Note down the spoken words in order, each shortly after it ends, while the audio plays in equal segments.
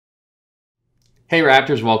Hey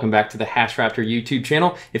Raptors, welcome back to the Hashrates YouTube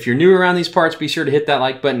channel. If you're new around these parts, be sure to hit that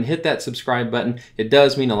like button, hit that subscribe button. It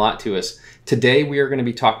does mean a lot to us. Today we are going to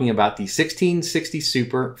be talking about the 1660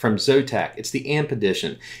 Super from Zotac. It's the AMP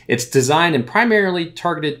edition. It's designed and primarily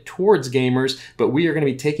targeted towards gamers, but we are going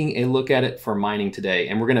to be taking a look at it for mining today.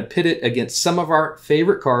 And we're going to pit it against some of our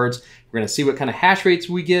favorite cards. We're going to see what kind of hash rates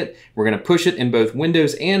we get. We're going to push it in both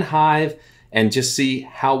Windows and Hive, and just see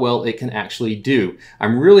how well it can actually do.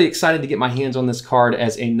 I'm really excited to get my hands on this card,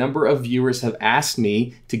 as a number of viewers have asked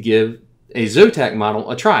me to give a Zotac model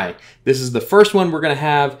a try. This is the first one we're gonna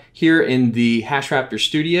have here in the Hashrates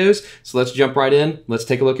studios. So let's jump right in. Let's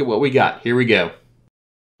take a look at what we got. Here we go.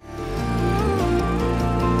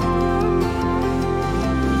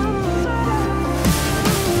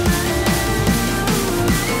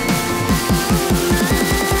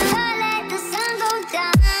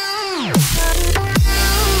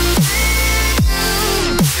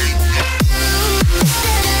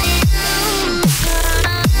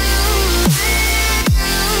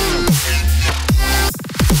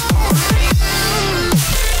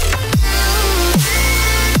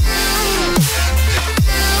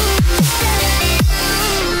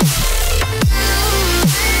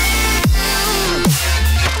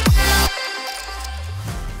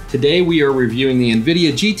 Today we are reviewing the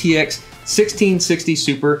NVIDIA GTX 1660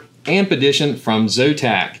 Super AMP Edition from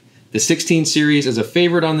Zotac. The 16 series is a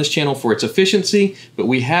favorite on this channel for its efficiency, but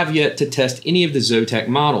we have yet to test any of the Zotac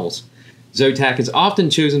models. Zotac is often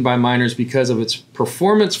chosen by miners because of its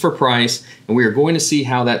performance for price, and we are going to see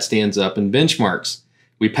how that stands up in benchmarks.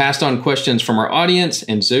 We passed on questions from our audience,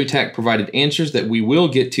 and Zotac provided answers that we will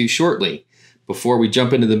get to shortly. Before we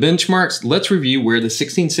jump into the benchmarks, let's review where the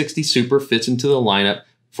 1660 Super fits into the lineup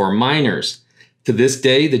for miners. To this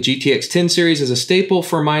day, the GTX 10 series is a staple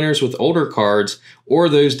for miners with older cards or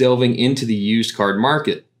those delving into the used card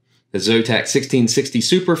market. The Zotac 1660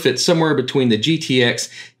 Super fits somewhere between the GTX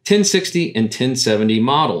 1060 and 1070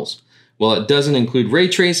 models. While it doesn't include ray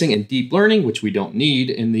tracing and deep learning, which we don't need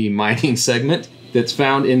in the mining segment that's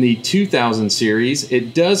found in the 2000 series,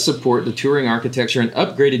 it does support the Turing architecture and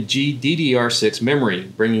upgraded GDDR6 memory,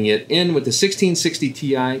 bringing it in with the 1660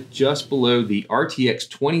 Ti just below the RTX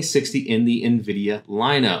 2060 in the NVIDIA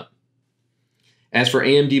lineup. As for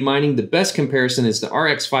AMD mining, the best comparison is the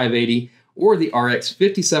RX 580 or the RX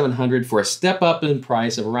 5700 for a step up in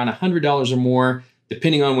price of around $100 or more,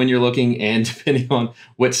 depending on when you're looking and depending on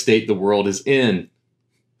what state the world is in.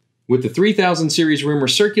 With the 3000 series rumor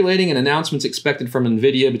circulating and announcements expected from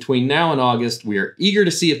NVIDIA between now and August, we are eager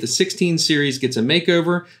to see if the 16 series gets a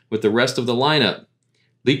makeover with the rest of the lineup.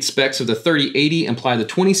 Leaked specs of the 3080 imply the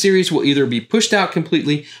 20 series will either be pushed out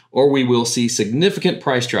completely or we will see significant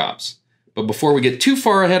price drops. But before we get too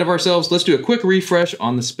far ahead of ourselves, let's do a quick refresh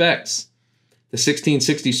on the specs. The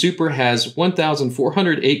 1660 Super has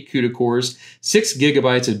 1,408 CUDA cores, 6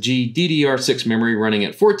 gigabytes of GDDR6 memory running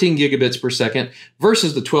at 14 gigabits per second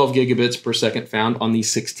versus the 12 gigabits per second found on the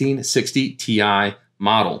 1660 Ti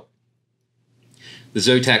model. The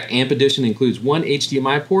Zotac AMP Edition includes 1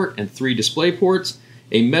 HDMI port and 3 display ports,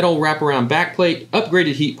 a metal wraparound backplate,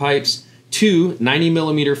 upgraded heat pipes, 2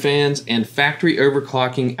 90mm fans, and factory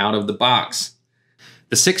overclocking out of the box.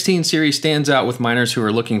 The 16 series stands out with miners who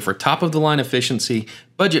are looking for top-of-the-line efficiency,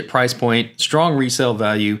 budget price point, strong resale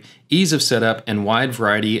value, ease of setup, and wide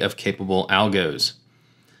variety of capable algos.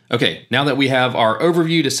 Okay, now that we have our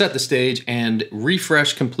overview to set the stage and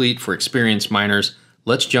refresh complete for experienced miners,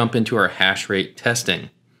 let's jump into our hash rate testing.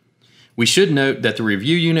 We should note that the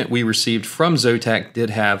review unit we received from Zotac did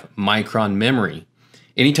have Micron memory.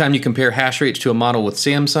 Anytime you compare hash rates to a model with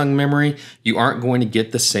Samsung memory, you aren't going to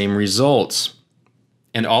get the same results.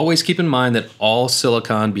 And always keep in mind that all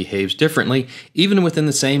silicon behaves differently, even within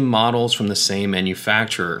the same models from the same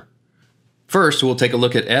manufacturer. First, we'll take a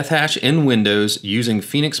look at Ethash in Windows using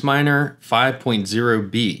Phoenix Miner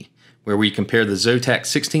 5.0b, where we compare the Zotac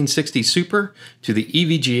 1660 Super to the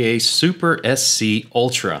EVGA Super SC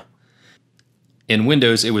Ultra. In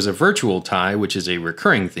Windows, it was a virtual tie, which is a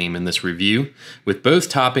recurring theme in this review, with both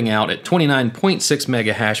topping out at 29.6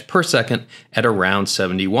 megahash per second at around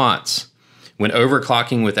 70 watts. When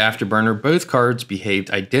overclocking with Afterburner, both cards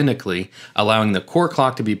behaved identically, allowing the core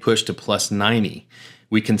clock to be pushed to plus 90.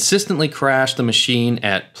 We consistently crashed the machine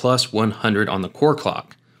at plus 100 on the core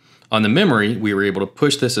clock. On the memory, we were able to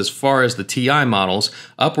push this as far as the Ti models,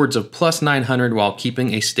 upwards of plus 900 while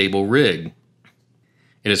keeping a stable rig.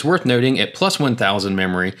 It is worth noting at plus 1000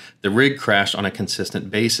 memory, the rig crashed on a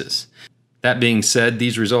consistent basis. That being said,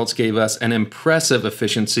 these results gave us an impressive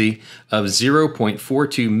efficiency of 0.42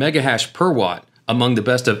 megahash per watt, among the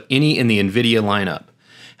best of any in the NVIDIA lineup.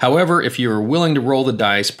 However, if you are willing to roll the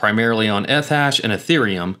dice primarily on Ethash and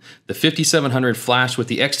Ethereum, the 5700 flash with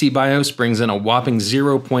the XT BIOS brings in a whopping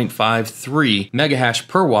 0.53 megahash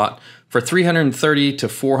per watt for $330 to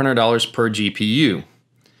 $400 per GPU.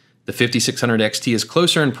 The 5600 XT is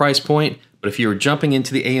closer in price point, but if you are jumping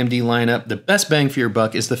into the AMD lineup, the best bang for your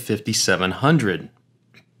buck is the 5700.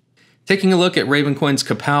 Taking a look at Ravencoin's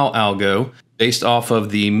Kapow algo, based off of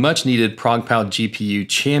the much-needed ProgPow GPU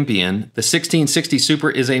champion, the 1660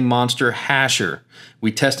 Super is a monster hasher.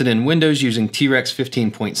 We tested in Windows using T-Rex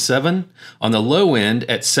 15.7, on the low end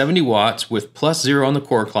at 70 watts with +0 on the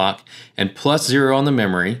core clock and +0 on the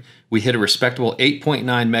memory. We hit a respectable 8.9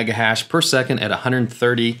 megahash per second at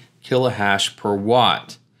 130 kilohash per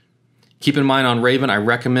watt. Keep in mind on Raven, I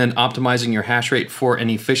recommend optimizing your hash rate for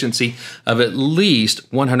an efficiency of at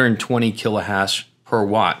least 120 kilohash per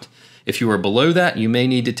watt. If you are below that, you may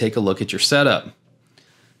need to take a look at your setup.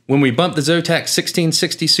 When we bumped the Zotac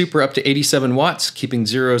 1660 Super up to 87 watts, keeping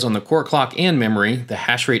zeros on the core clock and memory, the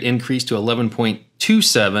hash rate increased to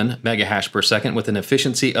 11.27 megahash per second with an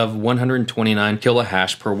efficiency of 129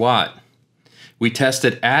 kilohash per watt. We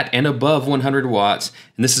tested at and above 100 watts,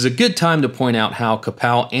 and this is a good time to point out how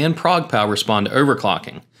Kapow and ProgPow respond to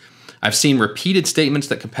overclocking. I've seen repeated statements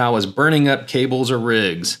that Kapow is burning up cables or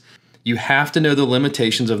rigs. You have to know the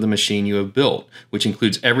limitations of the machine you have built, which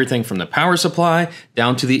includes everything from the power supply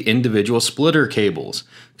down to the individual splitter cables.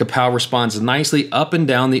 Kapow responds nicely up and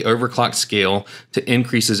down the overclock scale to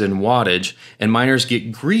increases in wattage, and miners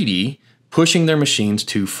get greedy, pushing their machines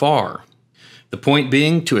too far. The point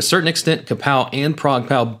being, to a certain extent, Kapow and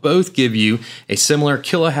ProgPow both give you a similar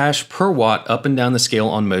kilohash per watt up and down the scale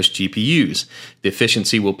on most GPUs. The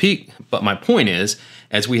efficiency will peak, but my point is,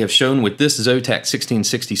 as we have shown with this Zotac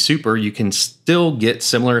 1660 Super, you can still get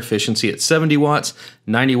similar efficiency at 70 watts,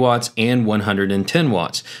 90 watts, and 110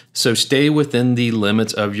 watts. So stay within the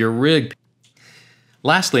limits of your rig.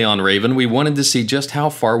 Lastly on Raven, we wanted to see just how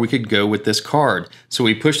far we could go with this card, so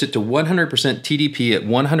we pushed it to 100% TDP at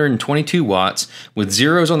 122 watts with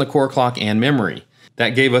zeros on the core clock and memory.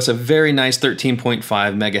 That gave us a very nice 13.5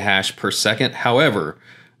 megahash per second, however,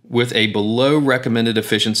 with a below recommended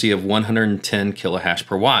efficiency of 110 kilohash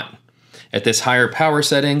per watt. At this higher power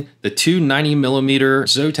setting, the two 90mm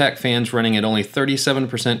Zotac fans running at only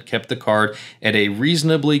 37% kept the card at a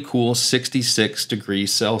reasonably cool 66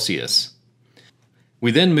 degrees Celsius. We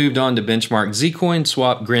then moved on to benchmark Zcoin,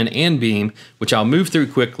 Swap, Grin, and Beam, which I'll move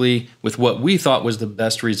through quickly with what we thought was the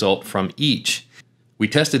best result from each. We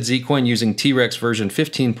tested Zcoin using T-Rex version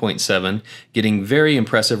 15.7, getting very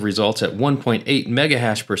impressive results at 1.8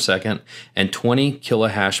 megahash per second and 20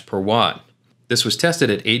 kilohash per watt. This was tested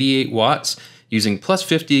at 88 watts using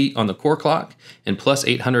 +50 on the core clock and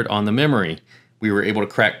 +800 on the memory. We were able to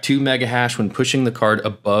crack 2 megahash when pushing the card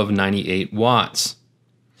above 98 watts.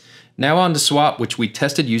 Now on to Swap, which we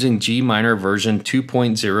tested using Gminer version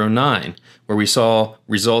 2.09, where we saw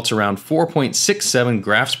results around 4.67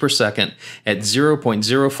 graphs per second at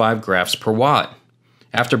 0.05 graphs per watt.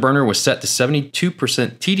 Afterburner was set to 72%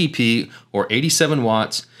 TDP or 87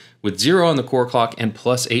 watts with 0 on the core clock and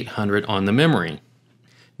 +800 on the memory.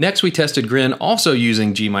 Next, we tested Grin also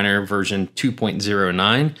using Gminer version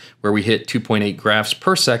 2.09, where we hit 2.8 graphs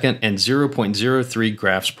per second and 0.03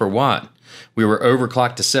 graphs per watt. We were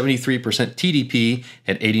overclocked to 73% TDP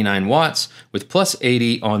at 89 watts with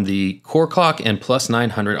 +80 on the core clock and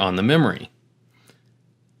 +900 on the memory.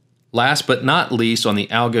 Last but not least, on the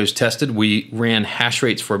algos tested, we ran hash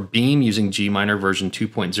rates for Beam using Gminer version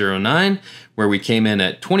 2.09, where we came in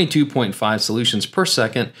at 22.5 solutions per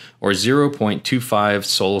second or 0.25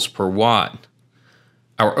 sols per watt.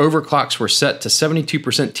 Our overclocks were set to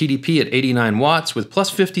 72% TDP at 89 watts with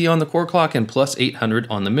 +50 on the core clock and +800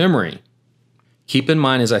 on the memory. Keep in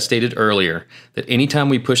mind, as I stated earlier, that anytime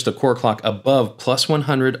we push the core clock above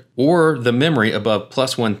 +100 or the memory above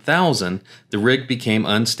 +1000, the rig became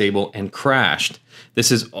unstable and crashed.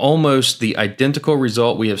 This is almost the identical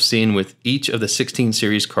result we have seen with each of the 16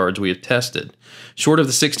 series cards we have tested, short of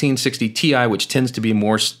the 1660 Ti, which tends to be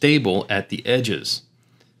more stable at the edges.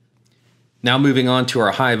 Now moving on to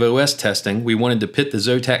our HiveOS testing, we wanted to pit the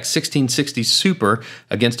Zotac 1660 Super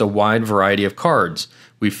against a wide variety of cards.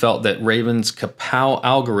 We felt that Raven's Kapow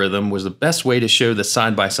algorithm was the best way to show the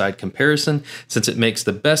side-by-side comparison, since it makes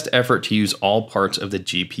the best effort to use all parts of the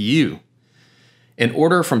GPU. In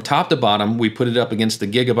order from top to bottom, we put it up against the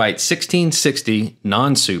Gigabyte 1660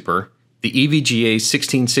 non-super, the EVGA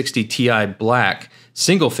 1660 Ti Black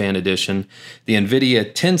Single Fan Edition, the NVIDIA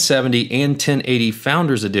 1070 and 1080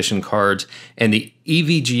 Founders Edition cards, and the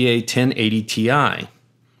EVGA 1080 Ti.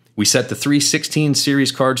 We set the 316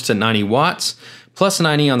 series cards to 90 watts, plus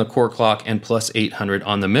 90 on the core clock, and plus 800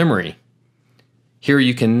 on the memory. Here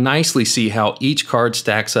you can nicely see how each card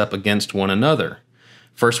stacks up against one another.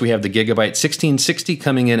 First, we have the Gigabyte 1660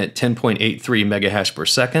 coming in at 10.83 megahash per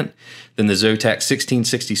second, then the Zotac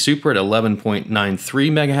 1660 Super at 11.93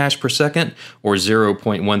 megahash per second, or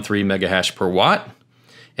 0.13 megahash per watt,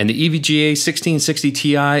 and the EVGA 1660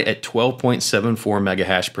 Ti at 12.74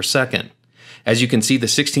 megahash per second. As you can see, the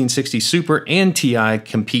 1660 Super and Ti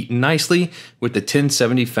compete nicely with the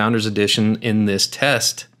 1070 Founders Edition in this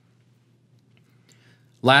test.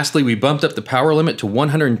 Lastly, we bumped up the power limit to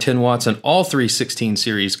 110 watts on all three 16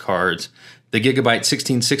 series cards. The Gigabyte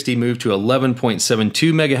 1660 moved to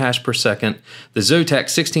 11.72 megahash per second. The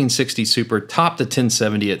Zotac 1660 Super topped the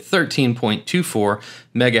 1070 at 13.24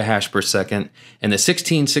 megahash per second, and the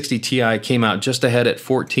 1660 Ti came out just ahead at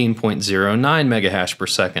 14.09 megahash per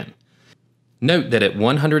second. Note that at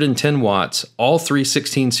 110 watts, all three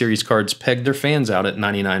 16 series cards pegged their fans out at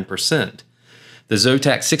 99%. The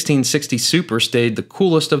Zotac 1660 Super stayed the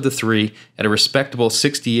coolest of the three at a respectable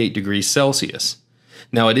 68 degrees Celsius.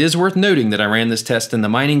 Now, it is worth noting that I ran this test in the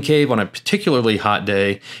mining cave on a particularly hot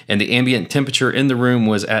day, and the ambient temperature in the room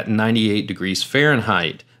was at 98 degrees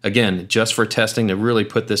Fahrenheit. Again, just for testing to really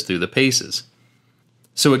put this through the paces.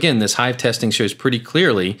 So again, this Hive testing shows pretty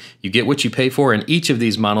clearly you get what you pay for in each of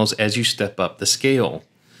these models as you step up the scale.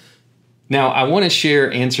 Now, I want to share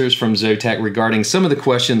answers from Zotac regarding some of the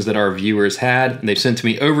questions that our viewers had. They've sent to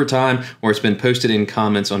me over time, or it's been posted in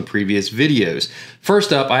comments on previous videos.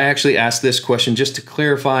 First up, I actually asked this question just to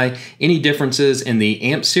clarify any differences in the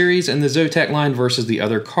AMP series and the Zotac line versus the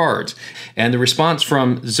other cards. And the response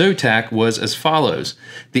from Zotac was as follows.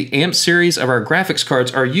 The AMP series of our graphics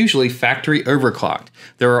cards are usually factory overclocked.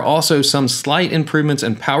 There are also some slight improvements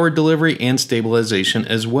in power delivery and stabilization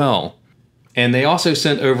as well. And they also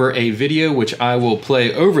sent over a video which I will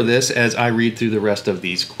play over this as I read through the rest of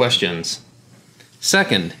these questions.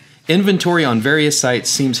 Second, inventory on various sites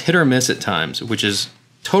seems hit or miss at times, which is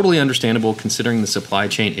totally understandable considering the supply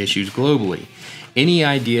chain issues globally. Any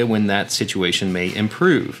idea when that situation may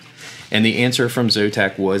improve? And the answer from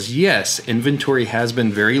Zotac was yes, inventory has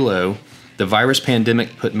been very low. The virus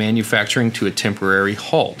pandemic put manufacturing to a temporary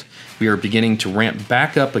halt. We are beginning to ramp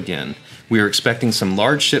back up again. We are expecting some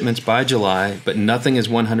large shipments by July, but nothing is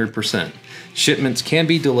 100%. Shipments can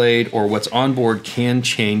be delayed or what's on board can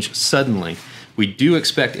change suddenly. We do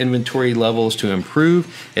expect inventory levels to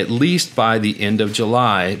improve at least by the end of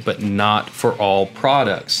July, but not for all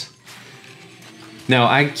products. Now,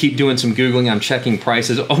 I keep doing some Googling. I'm checking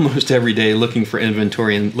prices almost every day, looking for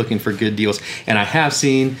inventory and looking for good deals. And I have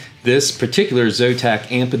seen this particular Zotac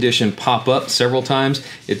AMP edition pop up several times.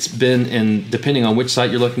 It's been in, depending on which site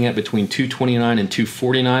you're looking at, between $229 and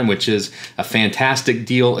 $249, which is a fantastic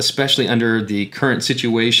deal, especially under the current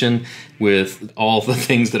situation with all the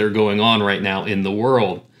things that are going on right now in the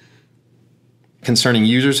world. Concerning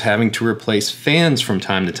users having to replace fans from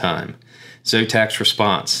time to time, Zotac's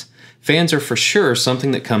response. Fans are for sure something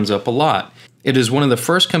that comes up a lot. It is one of the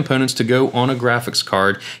first components to go on a graphics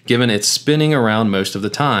card, given it's spinning around most of the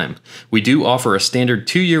time. We do offer a standard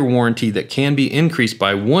 2-year warranty that can be increased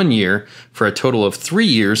by 1 year for a total of 3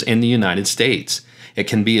 years in the United States. It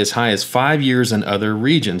can be as high as 5 years in other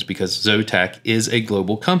regions because Zotac is a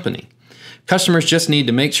global company. Customers just need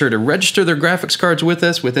to make sure to register their graphics cards with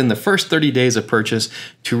us within the first 30 days of purchase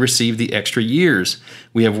to receive the extra years.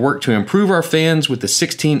 We have worked to improve our fans with the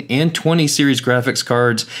 16 and 20 series graphics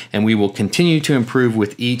cards, and we will continue to improve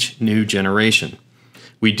with each new generation.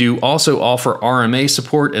 We do also offer RMA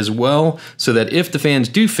support as well, so that if the fans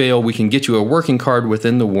do fail, we can get you a working card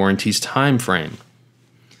within the warranty's time frame.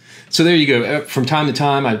 So there you go. From time to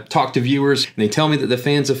time, I talk to viewers and they tell me that the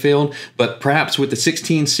fans have failed, but perhaps with the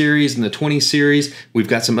 16 series and the 20 series, we've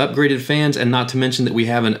got some upgraded fans, and not to mention that we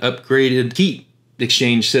have an upgraded heat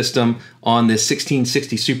exchange system on this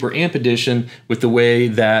 1660 Super Amp Edition with the way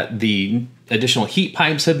that the additional heat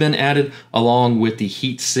pipes have been added, along with the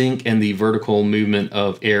heat sink and the vertical movement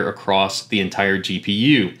of air across the entire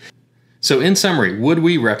GPU. So in summary, would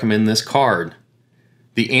we recommend this card?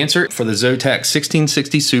 The answer for the Zotac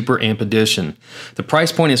 1660 Super Amp Edition. The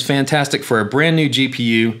price point is fantastic for a brand new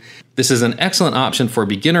GPU. This is an excellent option for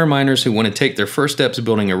beginner miners who want to take their first steps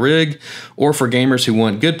building a rig, or for gamers who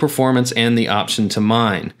want good performance and the option to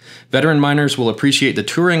mine. Veteran miners will appreciate the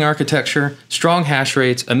Turing architecture, strong hash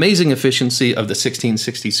rates, amazing efficiency of the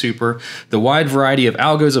 1660 Super, the wide variety of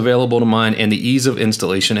algos available to mine, and the ease of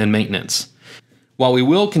installation and maintenance. While we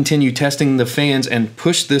will continue testing the fans and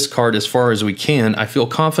push this card as far as we can, I feel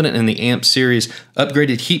confident in the AMP series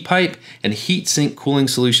upgraded heat pipe and heat sink cooling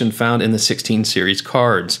solution found in the 16 series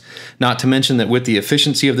cards. Not to mention that with the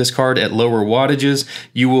efficiency of this card at lower wattages,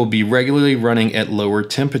 you will be regularly running at lower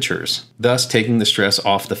temperatures, thus taking the stress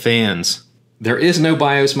off the fans. There is no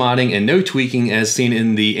BIOS modding and no tweaking as seen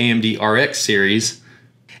in the AMD RX series.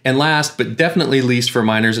 And last, but definitely least for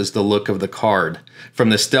miners, is the look of the card. From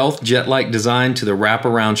the stealth jet-like design to the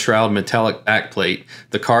wraparound shroud metallic backplate,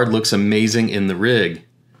 the card looks amazing in the rig.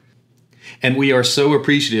 And we are so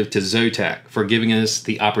appreciative to Zotac for giving us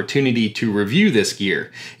the opportunity to review this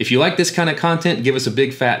gear. If you like this kind of content, give us a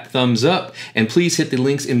big fat thumbs up, and please hit the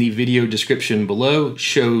links in the video description below.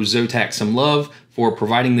 Show Zotac some love for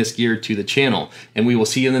providing this gear to the channel. And we will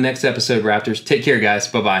see you in the next episode, Raptors. Take care, guys.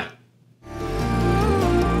 Bye-bye.